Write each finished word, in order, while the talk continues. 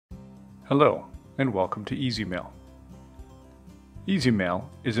Hello, and welcome to EasyMail. EasyMail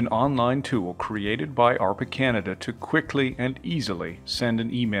is an online tool created by ARPA Canada to quickly and easily send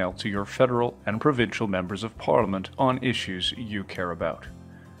an email to your federal and provincial members of Parliament on issues you care about.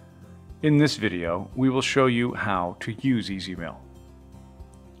 In this video, we will show you how to use EasyMail.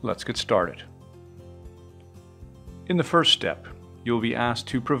 Let's get started. In the first step, you'll be asked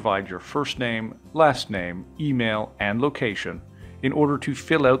to provide your first name, last name, email, and location in order to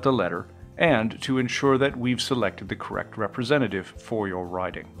fill out the letter and to ensure that we've selected the correct representative for your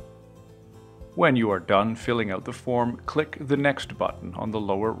riding. When you are done filling out the form, click the Next button on the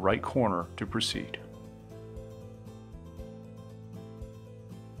lower right corner to proceed.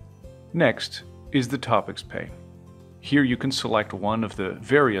 Next is the Topics pane. Here you can select one of the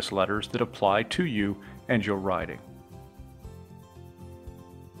various letters that apply to you and your riding.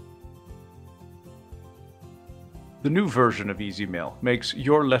 The new version of EasyMail makes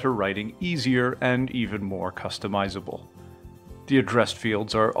your letter writing easier and even more customizable. The addressed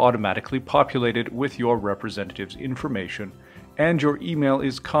fields are automatically populated with your representative's information, and your email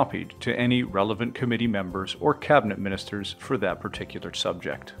is copied to any relevant committee members or cabinet ministers for that particular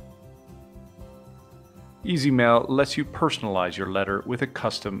subject. EasyMail lets you personalize your letter with a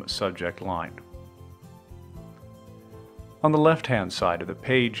custom subject line. On the left-hand side of the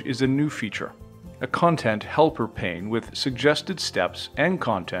page is a new feature, a content helper pane with suggested steps and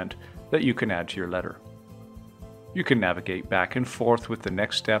content that you can add to your letter. You can navigate back and forth with the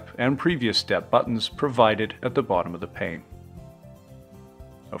next step and previous step buttons provided at the bottom of the pane.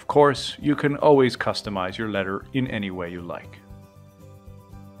 Of course, you can always customize your letter in any way you like.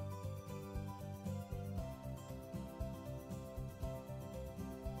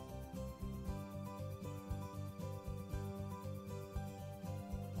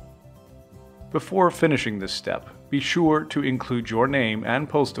 Before finishing this step, be sure to include your name and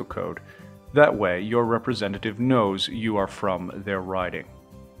postal code. That way, your representative knows you are from their riding.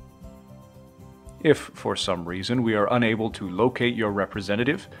 If, for some reason, we are unable to locate your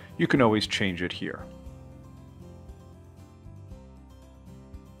representative, you can always change it here.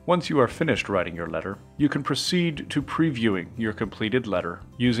 Once you are finished writing your letter, you can proceed to previewing your completed letter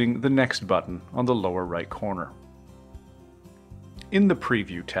using the Next button on the lower right corner. In the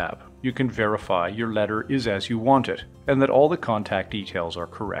Preview tab, you can verify your letter is as you want it and that all the contact details are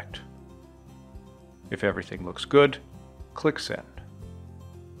correct. If everything looks good, click Send.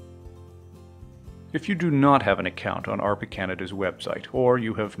 If you do not have an account on ARPA Canada's website or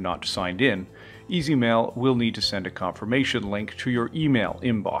you have not signed in, EasyMail will need to send a confirmation link to your email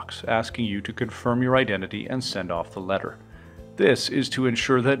inbox asking you to confirm your identity and send off the letter. This is to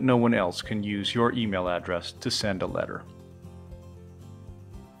ensure that no one else can use your email address to send a letter.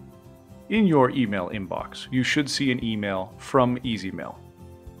 In your email inbox, you should see an email from EasyMail.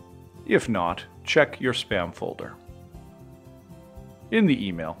 If not, check your spam folder. In the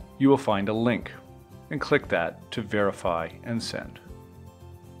email, you will find a link, and click that to verify and send.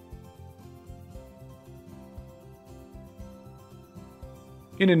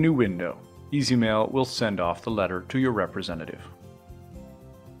 In a new window, EasyMail will send off the letter to your representative.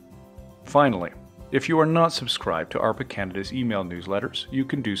 Finally, if you are not subscribed to ARPA Canada's email newsletters, you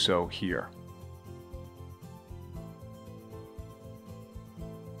can do so here.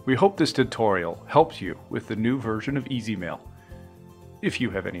 We hope this tutorial helped you with the new version of EasyMail. If you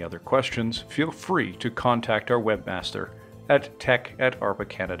have any other questions, feel free to contact our webmaster at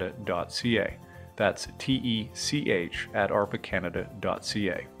tech@arpacanada.ca. That's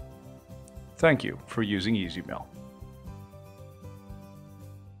TECH@arpacanada.ca. Thank you for using EasyMail.